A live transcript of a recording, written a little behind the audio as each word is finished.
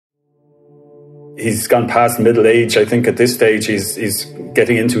He's gone past middle age. I think at this stage he's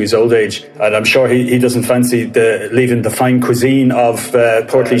getting into his old age. And I'm sure he doesn't fancy leaving the fine cuisine of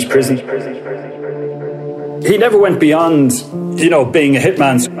Portlaoise Prison. He never went beyond, being a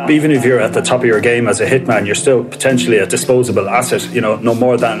hitman. Even if you're at the top of your game as a hitman, you're still potentially a disposable asset, no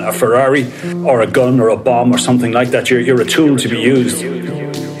more than a Ferrari or a gun or a bomb or something like that. You're a tool to be used.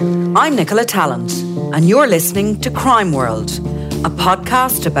 I'm Nicola Tallant, and you're listening to Crime World, a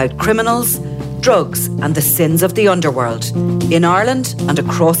podcast about criminals, drugs and the sins of the underworld in Ireland and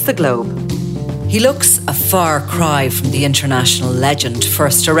across the globe. He looks a far cry from the international legend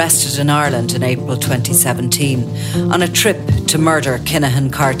first arrested in Ireland in April 2017 on a trip to murder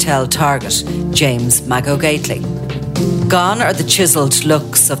Kinahan cartel target James Mago Gately. Gone are the chiselled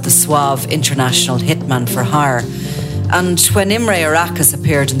looks of the suave international hitman for hire. And when Imre Arakas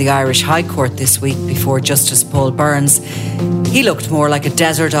appeared in the Irish High Court this week before Justice Paul Burns, he looked more like a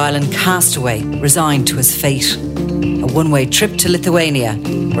desert island castaway resigned to his fate. A one-way trip to Lithuania,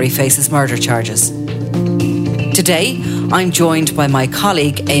 where he faces murder charges. Today, I'm joined by my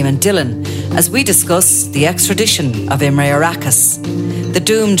colleague Eamon Dillon as we discuss the extradition of Imre Arakas, the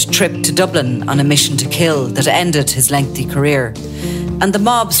doomed trip to Dublin on a mission to kill that ended his lengthy career, and the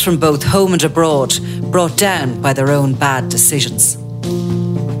mobs from both home and abroad brought down by their own bad decisions.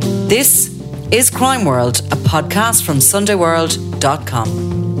 This is Crime World, a podcast from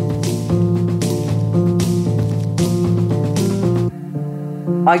SundayWorld.com.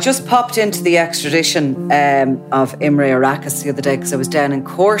 I just popped into the extradition of Imre Arakas the other day because I was down in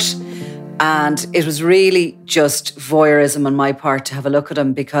court, and it was really just voyeurism on my part to have a look at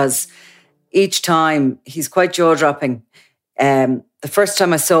him, because each time he's quite jaw-dropping. The first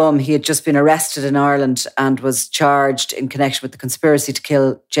time I saw him, he had just been arrested in Ireland and was charged in connection with the conspiracy to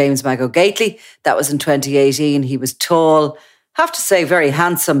kill James Mago Gately. That was in 2018. He was tall, have to say very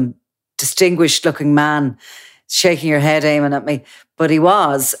handsome, distinguished-looking man. Shaking your head, Eamon, at me. But he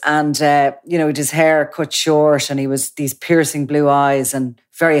was. And, with his hair cut short, and he was these piercing blue eyes and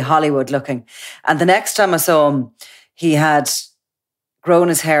very Hollywood-looking. And the next time I saw him, he had grown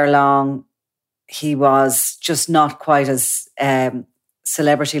his hair long. He was just not quite as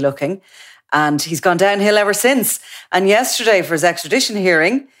celebrity looking, and he's gone downhill ever since. And yesterday, for his extradition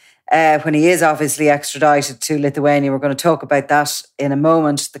hearing, when he is obviously extradited to Lithuania, we're going to talk about that in a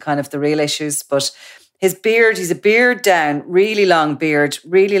moment, the real issues. But his beard, he's a beard down, really long beard,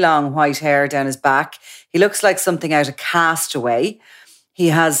 really long white hair down his back. He looks like something out of Castaway. He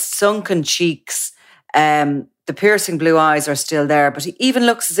has sunken cheeks. The piercing blue eyes are still there, but he even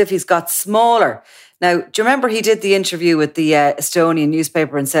looks as if he's got smaller. Now, do you remember he did the interview with the Estonian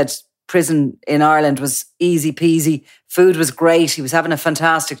newspaper and said prison in Ireland was easy peasy, food was great, he was having a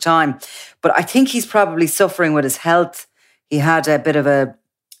fantastic time. But I think he's probably suffering with his health. He had a bit of a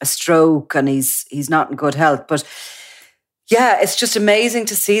stroke and he's not in good health. But yeah, it's just amazing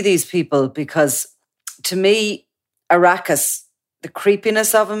to see these people, because to me, Arakas, the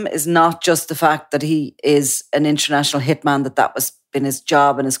creepiness of him is not just the fact that he is an international hitman, that was been his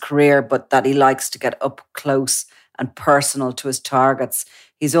job and his career, but that he likes to get up close and personal to his targets.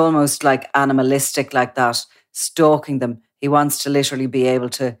 He's almost like animalistic like that, stalking them. He wants to literally be able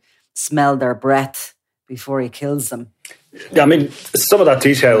to smell their breath before he kills them. Yeah, I mean, some of that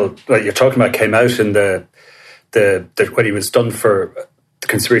detail that you're talking about came out in the when he was done for the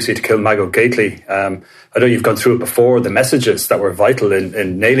conspiracy to kill Mago Gately. I know you've gone through it before, the messages that were vital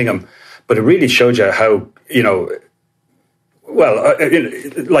in nailing him, but it really showed you how,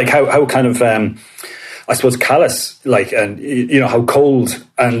 how kind of, I suppose, callous, and, how cold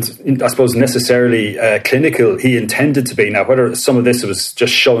and I suppose necessarily clinical he intended to be. Now, whether some of this was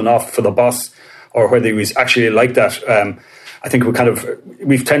just showing off for the boss or whether he was actually like that, I think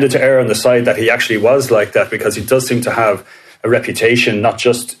we've tended to err on the side that he actually was like that, because he does seem to have a reputation, not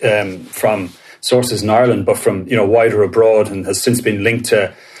just from sources in Ireland, but from, wider abroad, and has since been linked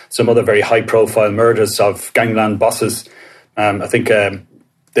to some other very high-profile murders of gangland bosses. I think the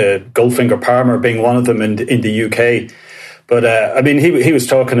Goldfinger Palmer being one of them in the UK. But he was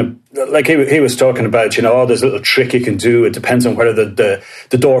talking he was talking about, there's a little trick you can do. It depends on whether the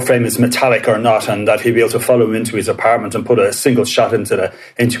door frame is metallic or not, and that he'd be able to follow him into his apartment and put a single shot into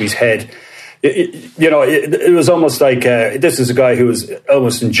his head. It was almost like this is a guy who was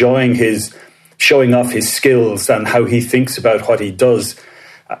almost enjoying showing off his skills and how he thinks about what he does.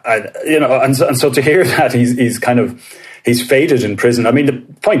 And so to hear that he's faded in prison. I mean, the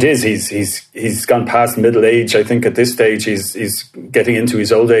point is he's gone past middle age. I think at this stage he's getting into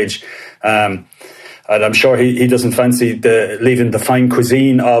his old age. And I'm sure he doesn't fancy leaving the fine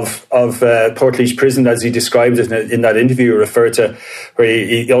cuisine of Portlaoise Prison, as he described it in that interview referred to, where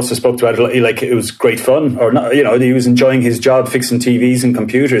he also spoke about it like it was great fun, or not, he was enjoying his job fixing TVs and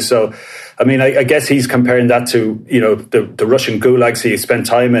computers. So, I mean, I guess he's comparing that to, the Russian gulags he spent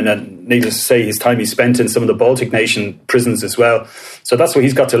time in, and needless to say, his time he spent in some of the Baltic nation prisons as well. So that's what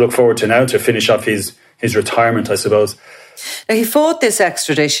he's got to look forward to now to finish off his retirement, I suppose. Now, he fought this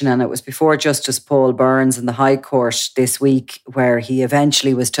extradition, and it was before Justice Paul Burns in the High Court this week, where he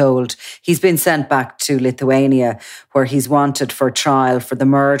eventually was told he's been sent back to Lithuania, where he's wanted for trial for the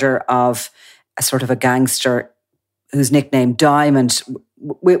murder of a sort of a gangster whose nickname Diamond.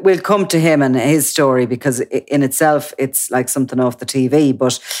 We'll come to him and his story, because in itself it's like something off the TV.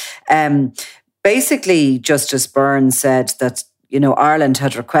 But basically, Justice Burns said that Ireland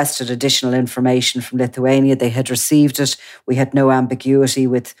had requested additional information from Lithuania. They had received it. We had no ambiguity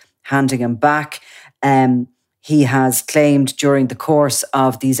with handing him back. He has claimed during the course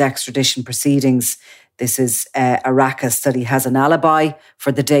of these extradition proceedings, this is Arrakis, that he has an alibi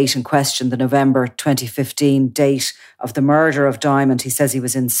for the date in question, the November 2015 date of the murder of Diamond. He says he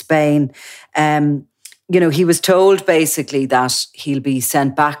was in Spain. He was told basically that he'll be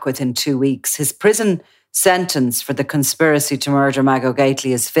sent back within 2 weeks. His prison sentence for the conspiracy to murder Mago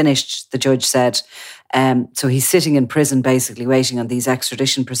Gately is finished, the judge said. So he's sitting in prison basically waiting on these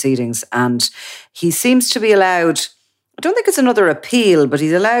extradition proceedings, and he seems to be allowed, I don't think it's another appeal, but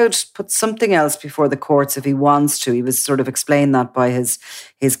he's allowed to put something else before the courts if he wants to. He was sort of explained that by his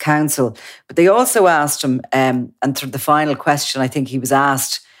counsel. But they also asked him, and the final question I think he was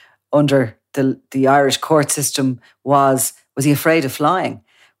asked under the Irish court system was he afraid of flying?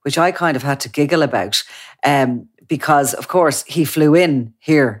 Which I kind of had to giggle about, because, of course, he flew in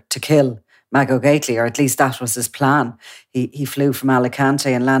here to kill Mago Gately, or at least that was his plan. He flew from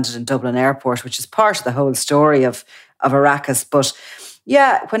Alicante and landed in Dublin Airport, which is part of the whole story of Arrakis. But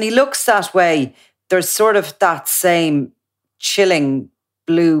yeah, when he looks that way, there's sort of that same chilling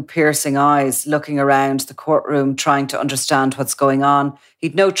blue piercing eyes looking around the courtroom, trying to understand what's going on.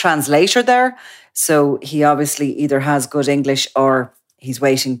 He'd no translator there, so he obviously either has good English or he's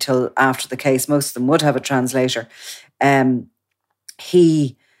waiting till after the case. Most of them would have a translator.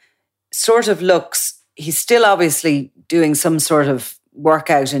 He sort of looks, he's still obviously doing some sort of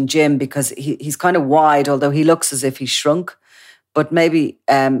workout in gym, because he's kind of wide, although he looks as if he's shrunk. But maybe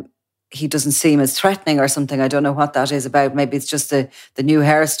he doesn't seem as threatening or something. I don't know what that is about. Maybe it's just the new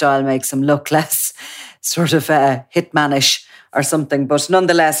hairstyle makes him look less sort of hitmanish or something. But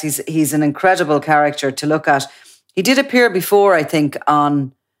nonetheless, he's an incredible character to look at. He did appear before, I think,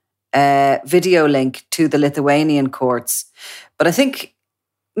 on video link to the Lithuanian courts. But I think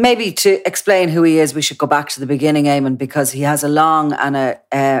maybe to explain who he is, we should go back to the beginning, Eamon, because he has a long and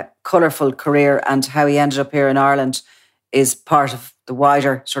a colourful career, and how he ended up here in Ireland is part of the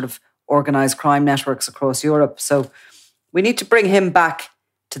wider sort of organised crime networks across Europe. So we need to bring him back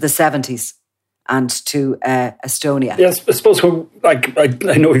to the 70s. And to Estonia. Yes, I suppose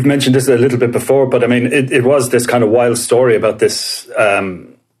I know we've mentioned this a little bit before, but I mean, it was this kind of wild story about this,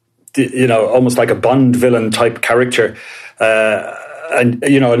 almost like a Bond villain type character. And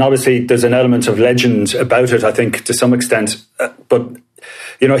obviously there's an element of legend about it, I think, to some extent. But,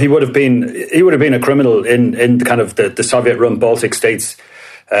 he would have been a criminal in the kind of the Soviet-run Baltic states.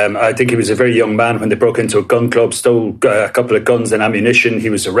 I think he was a very young man when they broke into a gun club, stole a couple of guns and ammunition. He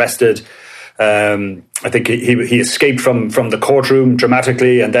was arrested. I think he escaped from the courtroom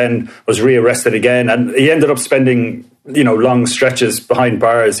dramatically, and then was rearrested again. And he ended up spending, long stretches behind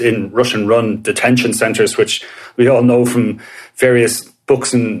bars in Russian-run detention centres, which we all know from various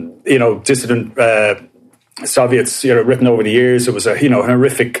books and, dissident Soviets, written over the years. It was a,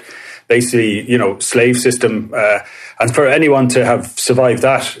 horrific, basically, slave system. And for anyone to have survived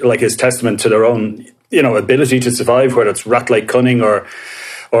that, like, is testament to their own, ability to survive, whether it's rat-like cunning or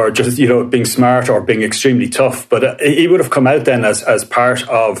just, being smart or being extremely tough. But he would have come out then as part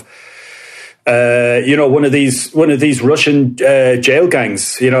of, one of these Russian jail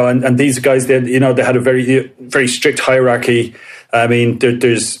gangs, and these guys, they had a very, very strict hierarchy. I mean,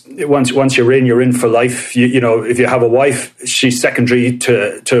 there's once you're in for life. If you have a wife, she's secondary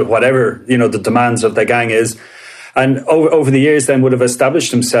to whatever, the demands of the gang is. And over the years then would have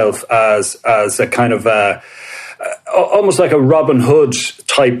established himself as a kind of almost like a Robin Hood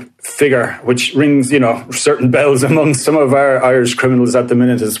type figure, which rings, certain bells among some of our Irish criminals at the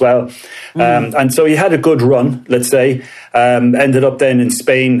minute as well. And so he had a good run, let's say, ended up then in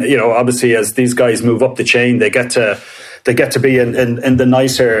Spain. Obviously as these guys move up the chain, they get to be in the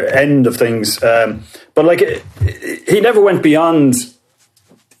nicer end of things. But like, he never went beyond,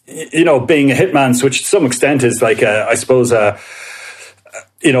 being a hitman, which to some extent is like, I suppose, what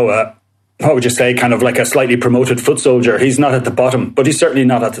would you say, kind of like a slightly promoted foot soldier. He's not at the bottom, but he's certainly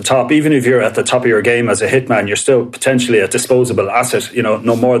not at the top. Even if you're at the top of your game as a hitman, you're still potentially a disposable asset,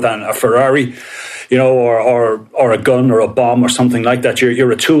 no more than a Ferrari, or a gun or a bomb or something like that.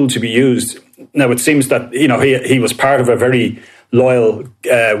 You're a tool to be used. Now, it seems that, he was part of a very loyal,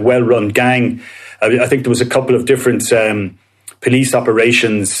 well-run gang. I think there was a couple of different police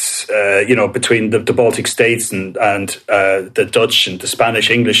operations, between the Baltic states and the Dutch and the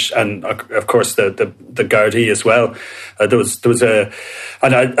Spanish, English, and of course the Gardaí as well. There was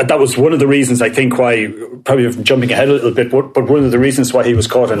that was one of the reasons, I think, why, probably jumping ahead a little bit, but one of the reasons why he was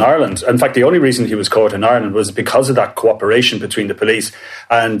caught in Ireland. In fact, the only reason he was caught in Ireland was because of that cooperation between the police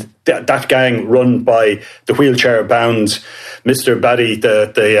and that gang run by the wheelchair-bound Mr. Baddy,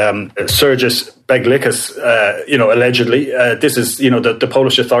 the Sergius Beglicus, allegedly. This is, the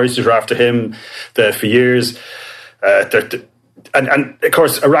Polish authorities were after him for years. And of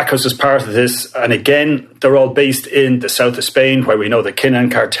course, Arrakos is part of this. And again, they're all based in the south of Spain, where we know the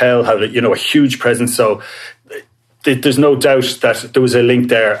Kinan cartel have, a huge presence. So there's no doubt that there was a link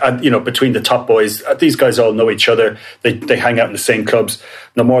there, between the top boys. These guys all know each other. They hang out in the same clubs.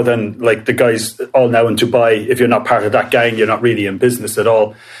 No more than like the guys all now in Dubai. If you're not part of that gang, you're not really in business at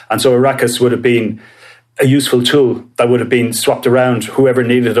all. And so Arrakos would have been a useful tool that would have been swapped around. Whoever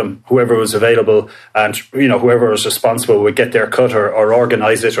needed them, whoever was available, and whoever was responsible would get their cut or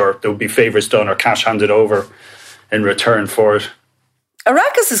organise it, or there would be favours done or cash handed over in return for it.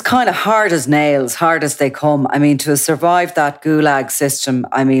 Arrakos is kind of hard as nails, hard as they come. I mean, to have survived that gulag system,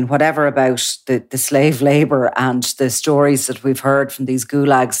 I mean, whatever about the slave labour and the stories that we've heard from these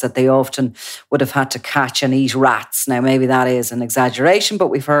gulags that they often would have had to catch and eat rats. Now, maybe that is an exaggeration, but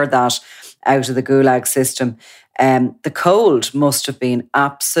we've heard that out of the gulag system. The cold must have been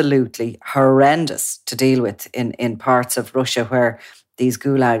absolutely horrendous to deal with in parts of Russia where these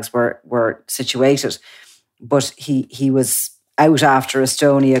gulags were situated. But he was out after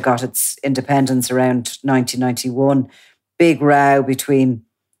Estonia got its independence around 1991. Big row between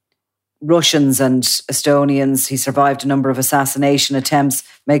Russians and Estonians. He survived a number of assassination attempts,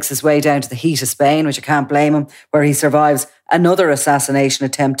 makes his way down to the heat of Spain, which I can't blame him, where he survives another assassination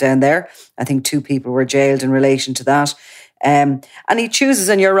attempt down there. I think 2 people were jailed in relation to that. And he chooses,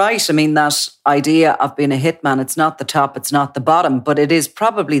 and you're right, I mean, that idea of being a hitman, it's not the top, it's not the bottom, but it is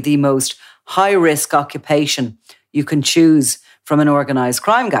probably the most high-risk occupation you can choose from an organised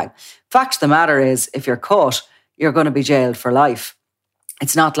crime gang. Fact of the matter is, if you're caught, you're going to be jailed for life.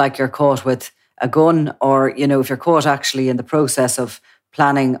 It's not like you're caught with a gun or, if you're caught actually in the process of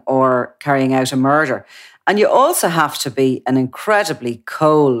planning or carrying out a murder. And you also have to be an incredibly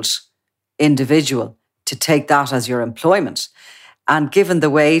cold individual to take that as your employment. And given the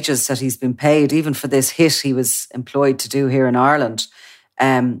wages that he's been paid, even for this hit he was employed to do here in Ireland,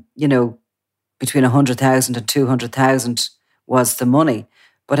 between 100,000 and 200,000 was the money.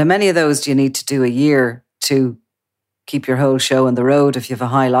 But how many of those do you need to do a year to keep your whole show on the road if you have a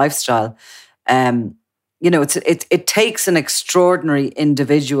high lifestyle? It takes an extraordinary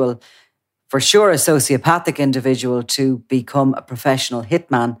individual, for sure a sociopathic individual, to become a professional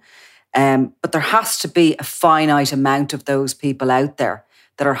hitman. But there has to be a finite amount of those people out there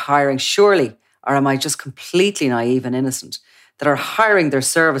that are hiring, surely, or am I just completely naive and innocent, that are hiring their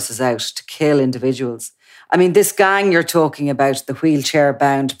services out to kill individuals. I mean, this gang you're talking about, the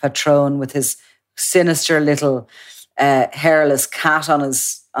wheelchair-bound patron with his sinister little hairless cat on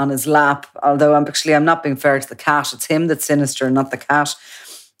his lap, although I'm not being fair to the cat, it's him that's sinister, not the cat.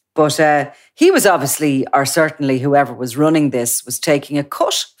 But he was obviously, or certainly whoever was running this, was taking a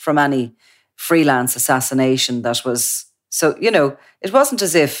cut from any freelance assassination that was... So, it wasn't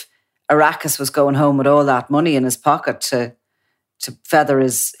as if Arrakos was going home with all that money in his pocket to feather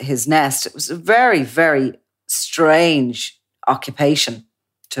his nest. It was a very, very strange occupation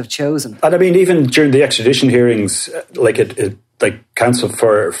to have chosen. And I mean, even during the extradition hearings, like counsel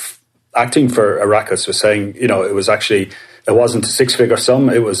for acting for Arrakos was saying, it wasn't a 6-figure sum,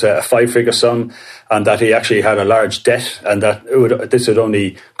 it was a 5-figure sum, and that he actually had a large debt, and that this would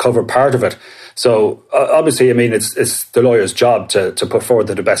only cover part of it. So obviously, I mean, it's the lawyer's job to put forward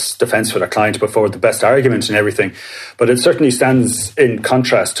the best defence for the client, to put forward the best argument and everything. But it certainly stands in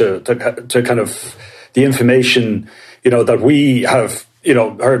contrast to kind of the information, that we have,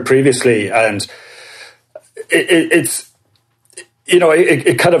 heard previously, and it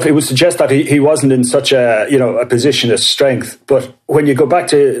would suggest that he wasn't in such a position of strength. But when you go back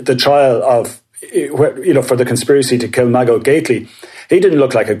to the trial of, for the conspiracy to kill Mago Gately, he didn't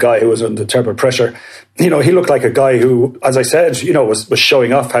look like a guy who was under terrible pressure. He looked like a guy who, as I said, was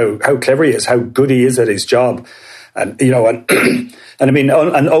showing off how clever he is, how good he is at his job. And, and I mean,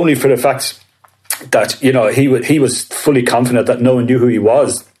 and only for the fact that, he was fully confident that no one knew who he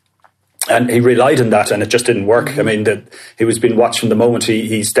was. And he relied on that, and it just didn't work. I mean, that he was being watched from the moment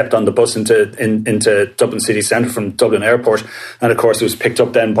he stepped on the bus into Dublin city centre from Dublin Airport, and of course, it was picked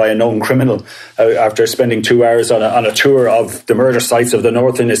up then by a known criminal after spending 2 hours on a tour of the murder sites of the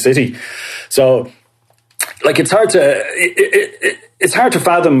north in the city. So, like, it's hard to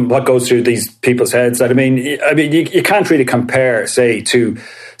fathom what goes through these people's heads. I mean, you can't really compare, say, to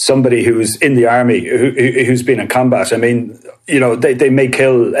somebody who's in the army, who's been in combat. I mean, they may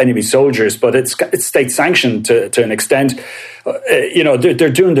kill enemy soldiers, but it's state sanctioned to an extent. They're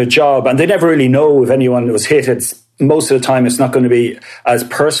doing their job, and they never really know if anyone was hit. Most of the time, it's not going to be as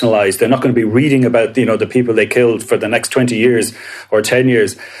personalised. They're not going to be reading about the people they killed for the next 20 years or 10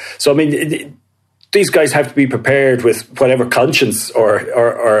 years. So I mean, these guys have to be prepared with whatever conscience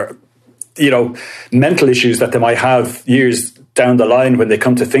or mental issues that they might have years down the line when they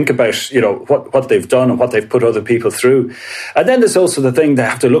come to think about, what they've done and what they've put other people through. And then there's also the thing they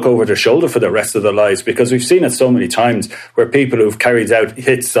have to look over their shoulder for the rest of their lives, because we've seen it so many times where people who've carried out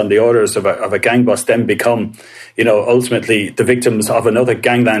hits on the orders of a gang boss then become, ultimately the victims of another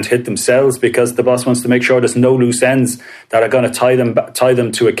gangland hit themselves, because the boss wants to make sure there's no loose ends that are going to tie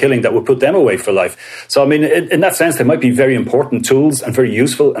them to a killing that will put them away for life. So, I mean, in that sense, they might be very important tools and very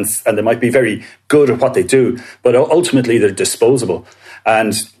useful, and they might be very good at what they do, but ultimately they're disposable.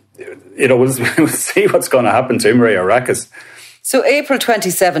 And, we'll see what's going to happen to Imre Arakas. So April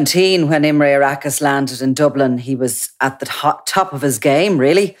 2017, when Imre Arakas landed in Dublin, he was at the top of his game,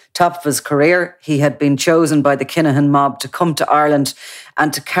 really, top of his career. He had been chosen by the Kinahan mob to come to Ireland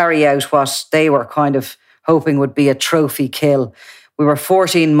and to carry out what they were kind of hoping would be a trophy kill. We were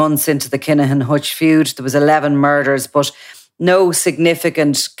 14 months into the Kinahan-Hutch feud. There was 11 murders, but no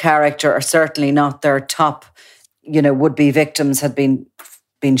significant character, or certainly not their top, would-be victims, had been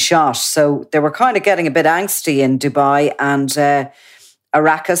shot. So they were kind of getting a bit angsty in Dubai, and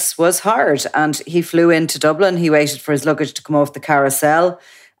Arakas was hired, and he flew into Dublin. He waited for his luggage to come off the carousel,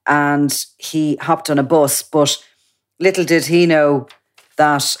 and he hopped on a bus. But little did he know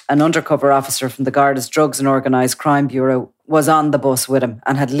that an undercover officer from the Garda's Drugs and Organised Crime Bureau was on the bus with him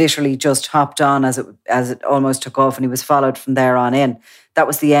and had literally just hopped on as it almost took off, and he was followed from there on in. That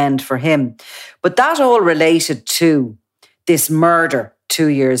was the end for him. But that all related to this murder 2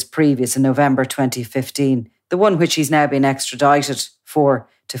 years previous, in November 2015, the one which he's now been extradited for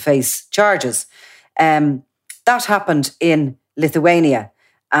to face charges. That happened in Lithuania,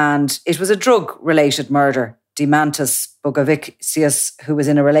 and it was a drug-related murder. Dimantas Bogovicius, who was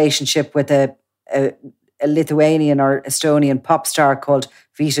in a relationship with a Lithuanian or Estonian pop star called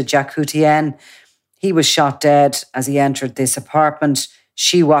Vita Jakutiene. He was shot dead as he entered this apartment.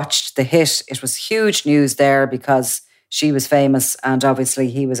 She watched the hit. It was huge news there because she was famous and obviously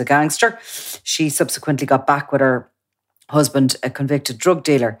he was a gangster. She subsequently got back with her husband, a convicted drug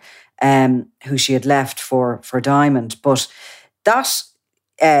dealer, who she had left for Diamond. But that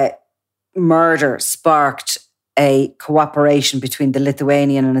murder sparked a cooperation between the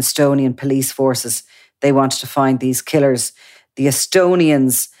Lithuanian and Estonian police forces. They wanted to find these killers. The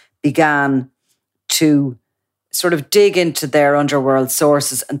Estonians began to sort of dig into their underworld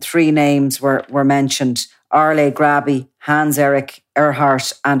sources, and 3 names were mentioned: Arle Grabi, Hans-Erik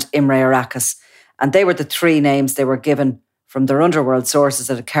Erhardt and Imre Arakas. And they were the 3 names they were given from their underworld sources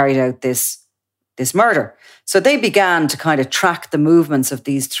that had carried out this murder. So they began to kind of track the movements of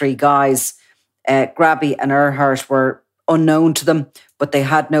these 3 guys. Grabi and Erhardt were unknown to them, but they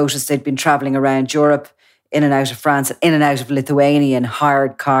had noticed they'd been travelling around Europe, in and out of France, in and out of Lithuania in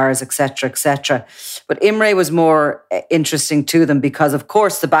hired cars, etc., etc. But Imre was more interesting to them because, of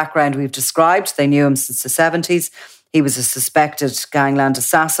course, the background we've described, they knew him since the 70s. He was a suspected gangland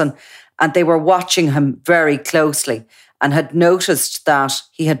assassin, and they were watching him very closely and had noticed that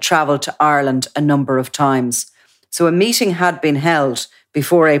he had travelled to Ireland a number of times. So a meeting had been held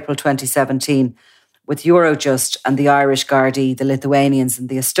before April 2017 with Eurojust and the Irish Gardaí, the Lithuanians and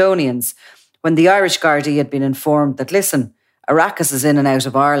the Estonians, when the Irish Gardaí had been informed that, listen, Arakas is in and out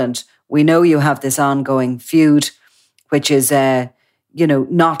of Ireland. We know you have this ongoing feud, which is,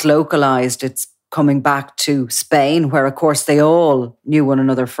 not localised. It's coming back to Spain, where, of course, they all knew one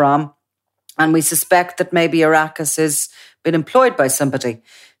another from. And we suspect that maybe Arakas has been employed by somebody.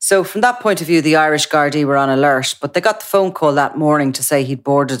 So from that point of view, the Irish Gardaí were on alert, but they got the phone call that morning to say he'd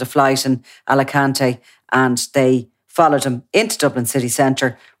boarded a flight in Alicante, and they followed him into Dublin city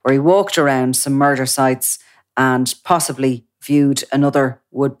centre, where he walked around some murder sites and possibly viewed another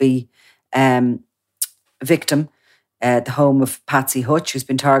would-be victim, the home of Patsy Hutch, who's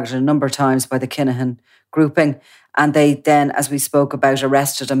been targeted a number of times by the Kinahan grouping. And they then, as we spoke about,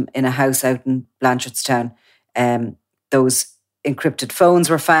 arrested him in a house out in Blanchardstown. Those encrypted phones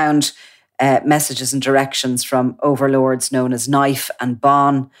were found, messages and directions from overlords known as Knife and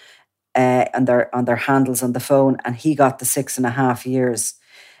Bon on their handles on the phone, and he got the 6.5 years.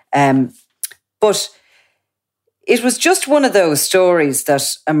 But it was just one of those stories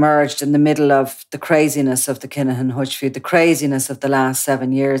that emerged in the middle of the craziness of the Kinahan Hutch feud, the craziness of the last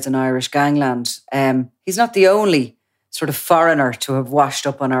 7 years in Irish gangland. He's not the only sort of foreigner to have washed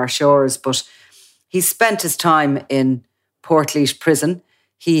up on our shores, but he's spent his time in Portlaoise prison.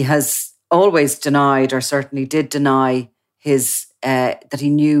 He has always denied, or certainly did deny, that he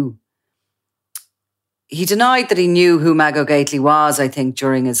knew. He denied that he knew who Mago Gately was, I think,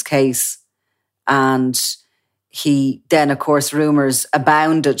 during his case. And he then, of course, rumours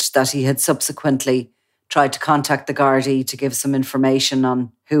abounded that he had subsequently tried to contact the Gardaí to give some information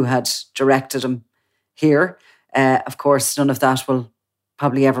on who had directed him here. Of course, none of that will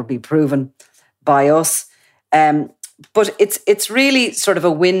probably ever be proven by us. But it's really sort of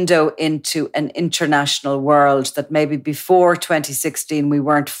a window into an international world that maybe before 2016 we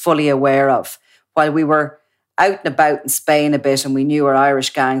weren't fully aware of. While we were out and about in Spain a bit and we knew our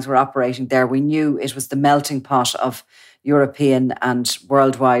Irish gangs were operating there, we knew it was the melting pot of European and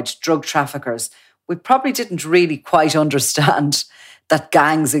worldwide drug traffickers. We probably didn't really quite understand that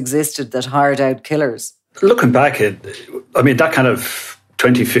gangs existed that hired out killers. Looking back, that kind of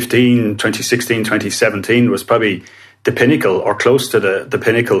 2015, 2016, 2017 was probably the pinnacle, or close to the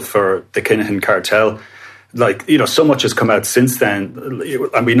pinnacle, for the Kinahan cartel. So much has come out since then,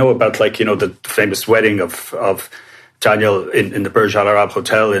 and we know about the famous wedding of Daniel in the Burj Al Arab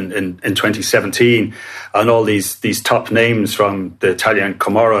Hotel in 2017, and all these top names from the Italian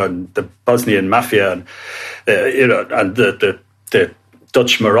Camorra and the Bosnian Mafia, and the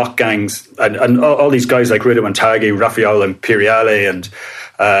Dutch Maroc gangs, and all these guys like Ridwan Taghi, Raffaele Imperiale, and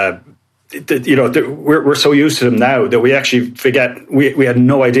we're so used to them now that we actually forget we had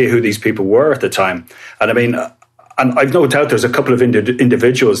no idea who these people were at the time. And and I've no doubt there's a couple of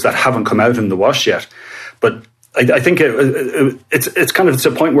individuals that haven't come out in the wash yet. But I think it's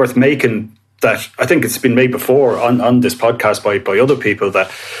a point worth making, that I think it's been made before on this podcast by other people,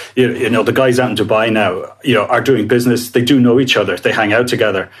 that the guys out in Dubai now are doing business. They do know each other. They hang out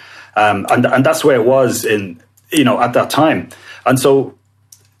together, and that's the way it was at that time. And so,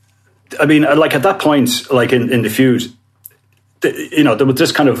 at that point, in the feud, there was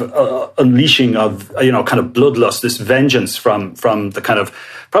this kind of unleashing of, kind of bloodlust, this vengeance from the kind of,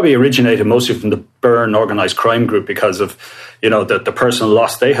 probably originated mostly from the Byrne organised crime group because of, the personal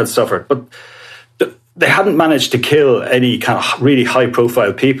loss they had suffered. But they hadn't managed to kill any kind of really high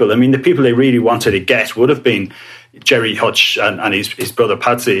profile people. The people they really wanted to get would have been Gerry Hutch and his brother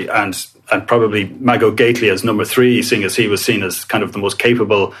Patsy, and probably Mago Gately as number 3, seeing as he was seen as kind of the most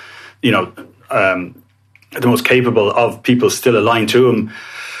capable, the most capable of people still aligned to him.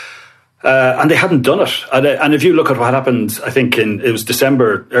 And they hadn't done it. And if you look at what happened, I think it was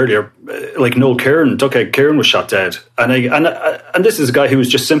December earlier, Noel Kieran, Duckhead Kieran was shot dead. And this is a guy who was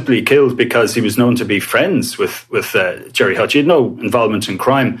just simply killed because he was known to be friends with Gerry Hutch. He had no involvement in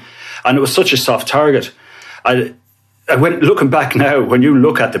crime. And it was such a soft target. Looking back now, when you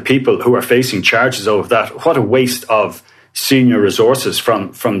look at the people who are facing charges over that, what a waste of senior resources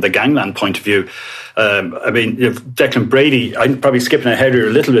from the gangland point of view. Declan Brady, I'm probably skipping ahead here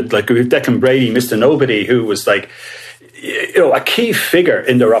a little bit, Declan Brady, Mr. Nobody, who was a key figure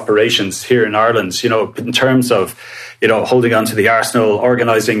in their operations here in Ireland, in terms of, holding on to the arsenal,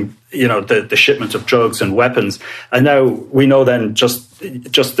 organising, the shipment of drugs and weapons. And now we know then just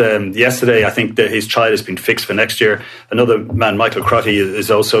yesterday, I think that his trial has been fixed for next year. Another man, Michael Crotty, is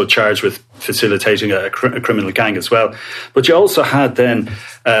also charged with facilitating a criminal gang as well. But you also had then,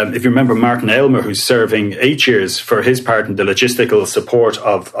 if you remember, Martin Aylmer, who's serving 8 years for his part in the logistical support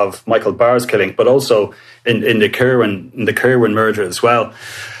of Michael Barr's killing, but also in the Kirwan murder as well.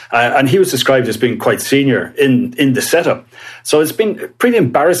 And he was described as being quite senior in the setup. So it's been pretty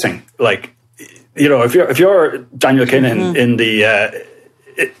embarrassing. If you're Daniel Kinahan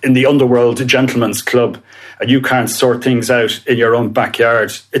in the underworld gentleman's club and you can't sort things out in your own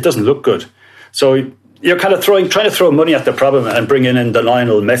backyard, it doesn't look good. So you're kind of trying to throw money at the problem and bringing in the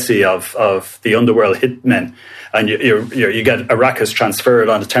Lionel Messi of the underworld hitmen, and you get Arrakis transferred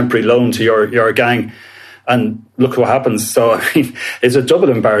on a temporary loan to your gang. And look what happens. So, it's a double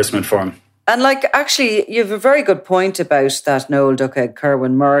embarrassment for him. And actually, you have a very good point about that Noel Duckhead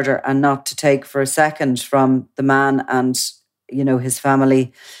Kirwan murder, and not to take for a second from the man and his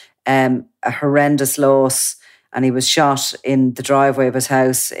family a horrendous loss, and he was shot in the driveway of his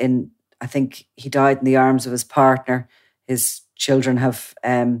house. I think he died in the arms of his partner. His children have,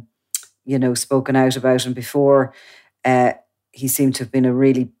 spoken out about him before. He seemed to have been a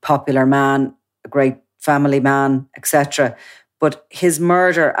really popular man, a great family man, etc. But his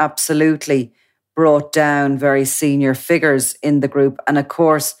murder absolutely brought down very senior figures in the group. And of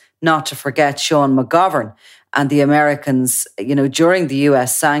course, not to forget Sean McGovern and the Americans, during the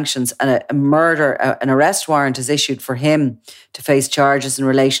US sanctions, and an arrest warrant is issued for him to face charges in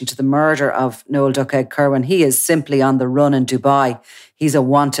relation to the murder of Noel Duckhead Kirwan. He is simply on the run in Dubai. He's a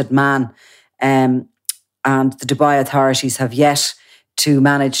wanted man. And the Dubai authorities have yet to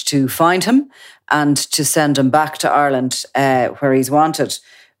manage to find him and to send him back to Ireland where he's wanted.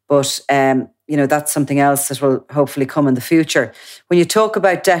 But, that's something else that will hopefully come in the future. When you talk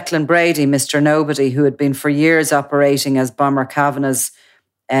about Declan Brady, Mr. Nobody, who had been for years operating as Bomber Kavanagh's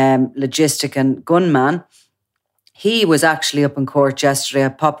logistic and gunman, he was actually up in court yesterday.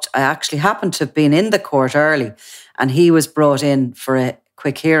 I actually happened to have been in the court early, and he was brought in for a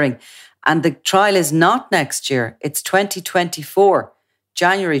quick hearing. And the trial is not next year. It's 2024,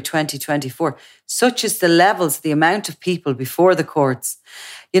 January 2024. Such is the levels, the amount of people before the courts.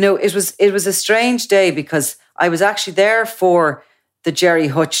 It was a strange day because I was actually there for the Gerry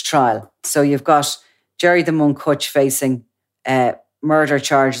Hutch trial. So you've got Gerry the Monk Hutch facing murder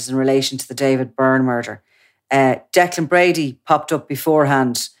charges in relation to the David Byrne murder. Declan Brady popped up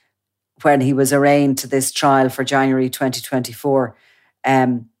beforehand when he was arraigned to this trial for January 2024.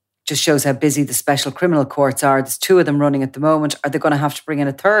 Just shows how busy the special criminal courts are. There's 2 of them running at the moment. Are they going to have to bring in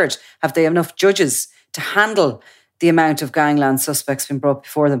a third? Have they enough judges to handle the amount of gangland suspects being brought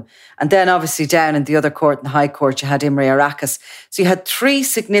before them? And then obviously down in the other court, in the High Court, you had Imre Arakas. So you had 3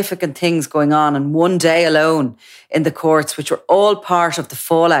 significant things going on in one day alone in the courts, which were all part of the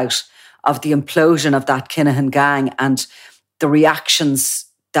fallout of the implosion of that Kinahan gang and the reactions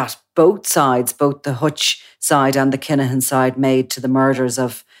that both sides, both the Hutch side and the Kinahan side, made to the murders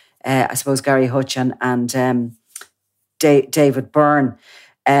of Gary Hutch and David Byrne.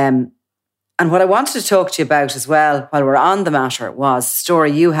 And what I wanted to talk to you about as well, while we're on the matter, was the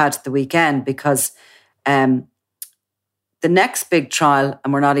story you had at the weekend, because the next big trial,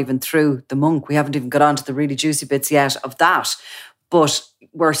 and we're not even through the Monk, we haven't even got on to the really juicy bits yet of that, but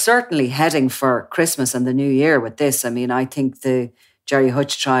we're certainly heading for Christmas and the New Year with this. I mean, I think the Gerry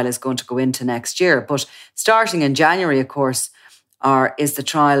Hutch trial is going to go into next year, but starting in January, of course, is the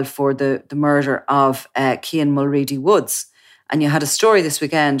trial for the murder of Cian Mulready Woods. And you had a story this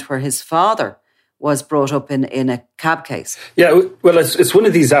weekend where his father was brought up in a cab case. Yeah, well, it's one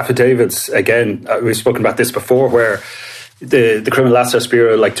of these affidavits, again, we've spoken about this before, where the Criminal Assets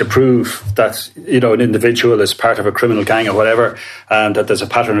Bureau like to prove that, an individual is part of a criminal gang or whatever, and that there's a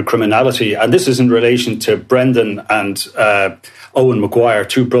pattern of criminality. And this is in relation to Brendan and Owen Maguire,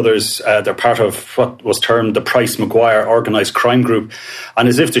 2 brothers. They're part of what was termed the Price Maguire Organised Crime Group. And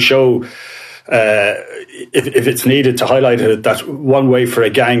as if to show, if it's needed, to highlight it, that one way for a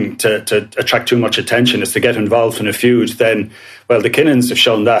gang to attract too much attention is to get involved in a feud, then, well, the Kinahans have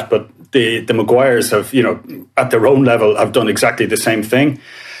shown that, but the Maguires have, at their own level, have done exactly the same thing.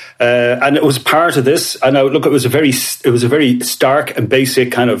 And it was part of this. And now, look, it was a very stark and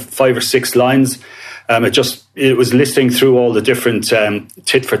basic kind of 5 or 6 lines. It was listing through all the different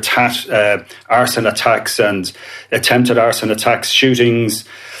tit for tat arson attacks and attempted arson attacks, shootings,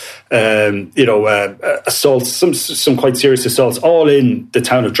 assaults, some quite serious assaults, all in the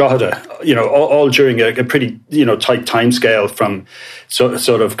town of Drogheda, all during a pretty, tight timescale from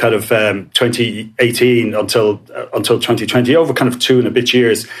sort of 2018 until 2020, over kind of 2 and a bit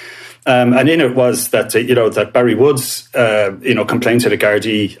years. And in it was that, that Barry Woods, complained to the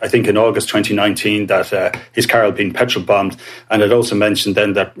Gardaí, I think in August 2019, that his car had been petrol bombed. And it also mentioned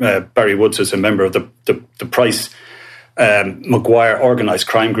then that Barry Woods is a member of the Price Maguire Organised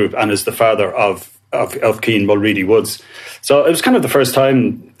Crime Group and is the father of Cian Mulready Woods. So it was kind of the first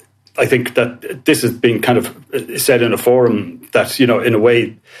time, I think, that this has been kind of said in a forum that, in a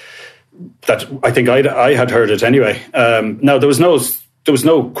way that I think I had heard it anyway. Now, there was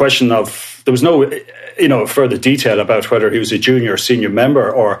no question of, there was no further detail about whether he was a junior or senior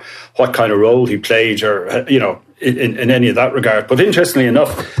member or what kind of role he played or, in any of that regard. But interestingly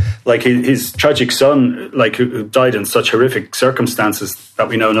enough, like his tragic son, like who died in such horrific circumstances that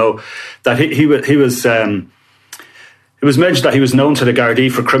we now know, that he was, it was mentioned that he was known to the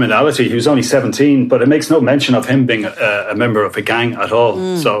Gardaí for criminality. He was only 17, but it makes no mention of him being a member of a gang at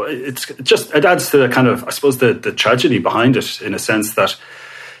all. So it adds to the kind of, I suppose, the tragedy behind it, in a sense that,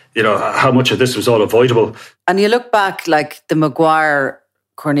 how much of this was all avoidable. And you look back, like the Maguire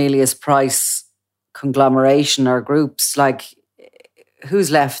Cornelius Price conglomeration or groups, like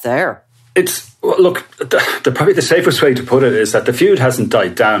who's left there? Probably the safest way to put it is that the feud hasn't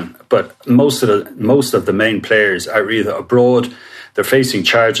died down, but most of the main players are either abroad, they're facing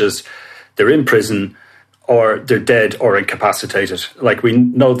charges, they're in prison, or they're dead or incapacitated. Like, we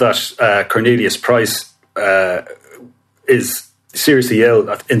know that Cornelius Price is seriously ill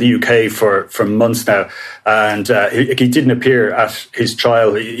in the UK for months now, and he didn't appear at his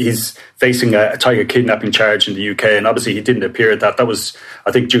trial. He's facing a tiger kidnapping charge in the UK, and obviously he didn't appear at that. That was,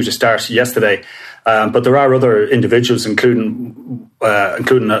 I think, due to start yesterday. But there are other individuals, including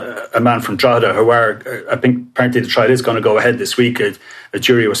a man from Drogheda, who are, I think, apparently the trial is going to go ahead this week. A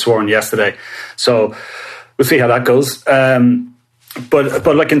jury was sworn yesterday, so we'll see how that goes.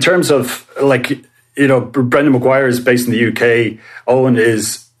 But like, in terms of, like, Brendan Maguire is based in the UK. Owen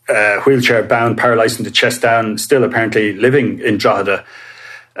is wheelchair bound, paralysed from the chest down, still apparently living in Drogheda.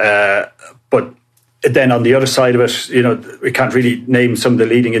 But then on the other side of it, we can't really name some of the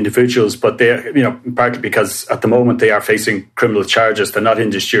leading individuals, but they, partly because at the moment they are facing criminal charges. They're not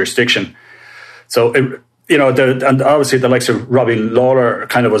in this jurisdiction. So, and obviously the likes of Robbie Lawler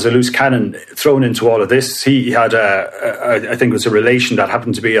kind of was a loose cannon thrown into all of this. He had I think it was a relation that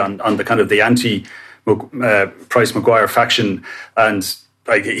happened to be on the kind of the anti Price Maguire faction, and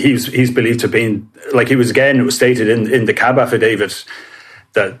like he's believed to have been, like, he was, again, it was stated in the cab affidavit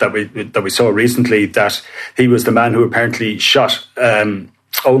that we saw recently, that he was the man who apparently shot Owen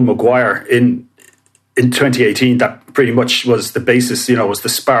Maguire in 2018. That pretty much was the basis, was the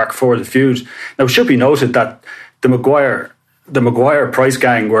spark for the feud. Now, it should be noted that the Maguire Price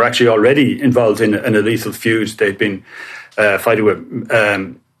gang were actually already involved in a lethal feud. They'd been fighting with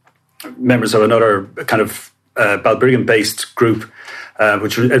members of another kind of Balbriggan-based group,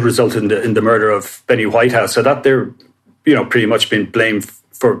 which resulted in the murder of Benny Whitehouse. So that they're, pretty much been blamed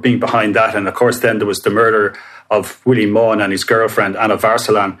for being behind that. And of course, then there was the murder of Willie Maughan and his girlfriend, Anna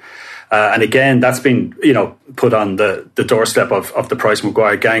Varsalan. And again, that's been, put on the doorstep of the Price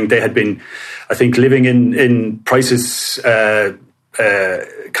Maguire gang. They had been, I think, living in Price's kind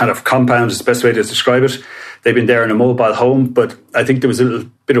of compound, is the best way to describe it. They've been there in a mobile home, but I think there was a little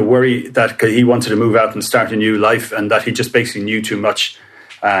bit of worry that he wanted to move out and start a new life, and that he just basically knew too much.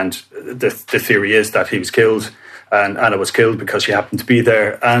 And the theory is that he was killed, and Anna was killed because she happened to be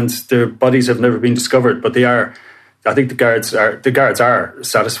there, and their bodies have never been discovered. But they are, I think the guards are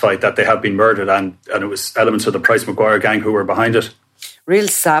satisfied that they have been murdered, and it was elements of the Price Maguire gang who were behind it. Real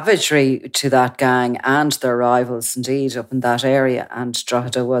savagery to that gang and their rivals, indeed, up in that area. And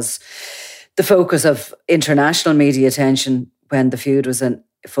Drogheda was the focus of international media attention when the feud was in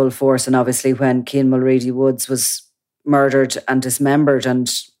full force, and obviously when Cian Mulready Woods was murdered and dismembered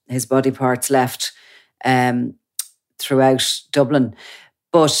and his body parts left throughout Dublin.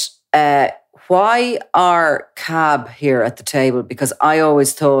 But why are CAB here at the table? Because I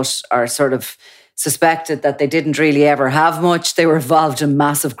always thought, or sort of suspected, that they didn't really ever have much. They were involved in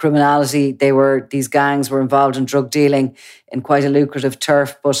massive criminality. These gangs were involved in drug dealing in quite a lucrative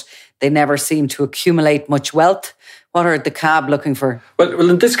turf, but they never seemed to accumulate much wealth. What are the CAB looking for? Well,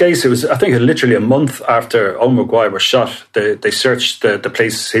 in this case, it was, I think, literally a month after Owen Maguire was shot. They searched the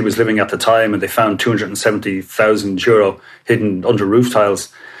place he was living at the time, and they found €270,000 hidden under roof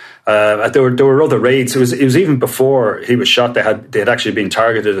tiles. There were other raids. It was even before he was shot. They had actually been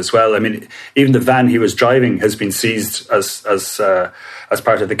targeted as well. I mean, even the van he was driving has been seized as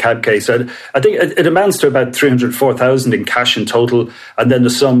part of the CAB case. I think it amounts to about 304,000 in cash in total, and then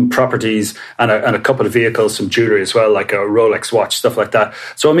there's some properties and a couple of vehicles, some jewelry as well, like a Rolex watch, stuff like that.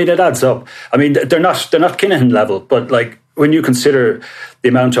 So I mean, it adds up. I mean, they're not Kinahan level, but like when you consider the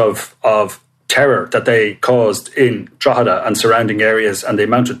amount of terror that they caused in Drogheda and surrounding areas, and the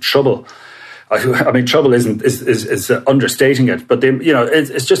amount of trouble. I mean, trouble is understating it, but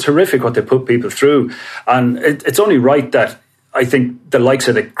it's just horrific what they put people through, and it's only right that I think the likes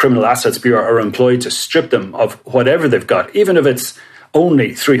of the Criminal Assets Bureau are employed to strip them of whatever they've got, even if it's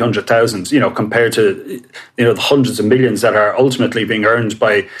only 300,000. Compared to the hundreds of millions that are ultimately being earned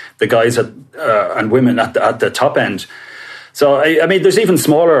by the guys and women at the top end. So, I mean, there's even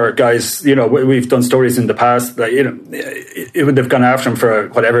smaller guys, we've done stories in the past that, even they've gone after them for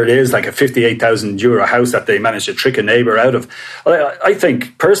whatever it is, like a €58,000 house that they managed to trick a neighbour out of. I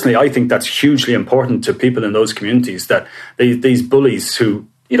think that's hugely important to people in those communities, that these bullies who,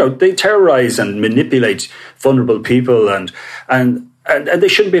 they terrorise and manipulate vulnerable people, and they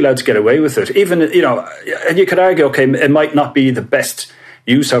shouldn't be allowed to get away with it. Even, and you could argue, okay, it might not be the best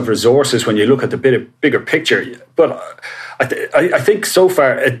use of resources when you look at the bigger picture. But I think so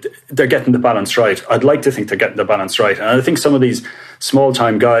far they're getting the balance right. I'd like to think they're getting the balance right. And I think some of these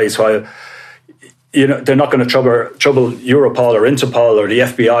small-time guys, while they're not going to trouble Europol or Interpol or the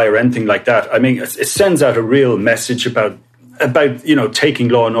FBI or anything like that. I mean, it sends out a real message about taking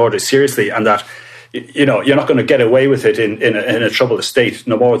law and order seriously, and that you're not going to get away with it in a troubled state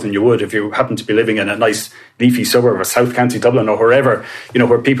no more than you would if you happen to be living in a nice leafy suburb of South County Dublin or wherever,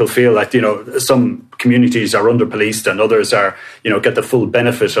 where people feel that some communities are under-policed and others are get the full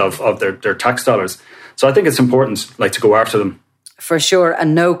benefit of their tax dollars. So I think it's important to go after them. For sure,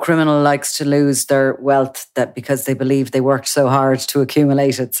 and no criminal likes to lose their wealth because they believe they worked so hard to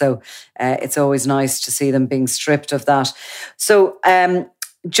accumulate it. So it's always nice to see them being stripped of that. So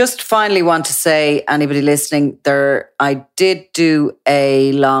just finally want to say, anybody listening, I did do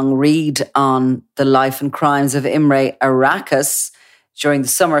a long read on the life and crimes of Imre Arakas during the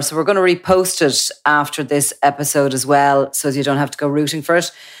summer. So we're going to repost it after this episode as well, so you don't have to go rooting for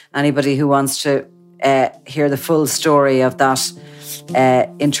it. Anybody who wants to hear the full story of that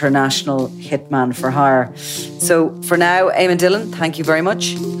international hitman for hire. So for now, Eamon Dillon, thank you very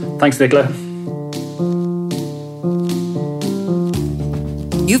much. Thanks, Nicola.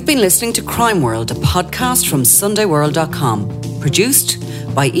 You've been listening to Crime World, a podcast from SundayWorld.com, produced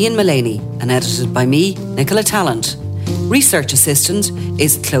by Ian Mullaney and edited by me, Nicola Tallant. Research assistant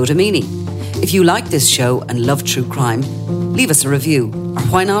is Claude Amini. If you like this show and love true crime, leave us a review, or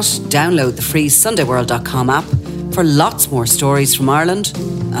why not download the free SundayWorld.com app for lots more stories from Ireland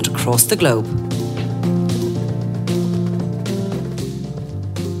and across the globe.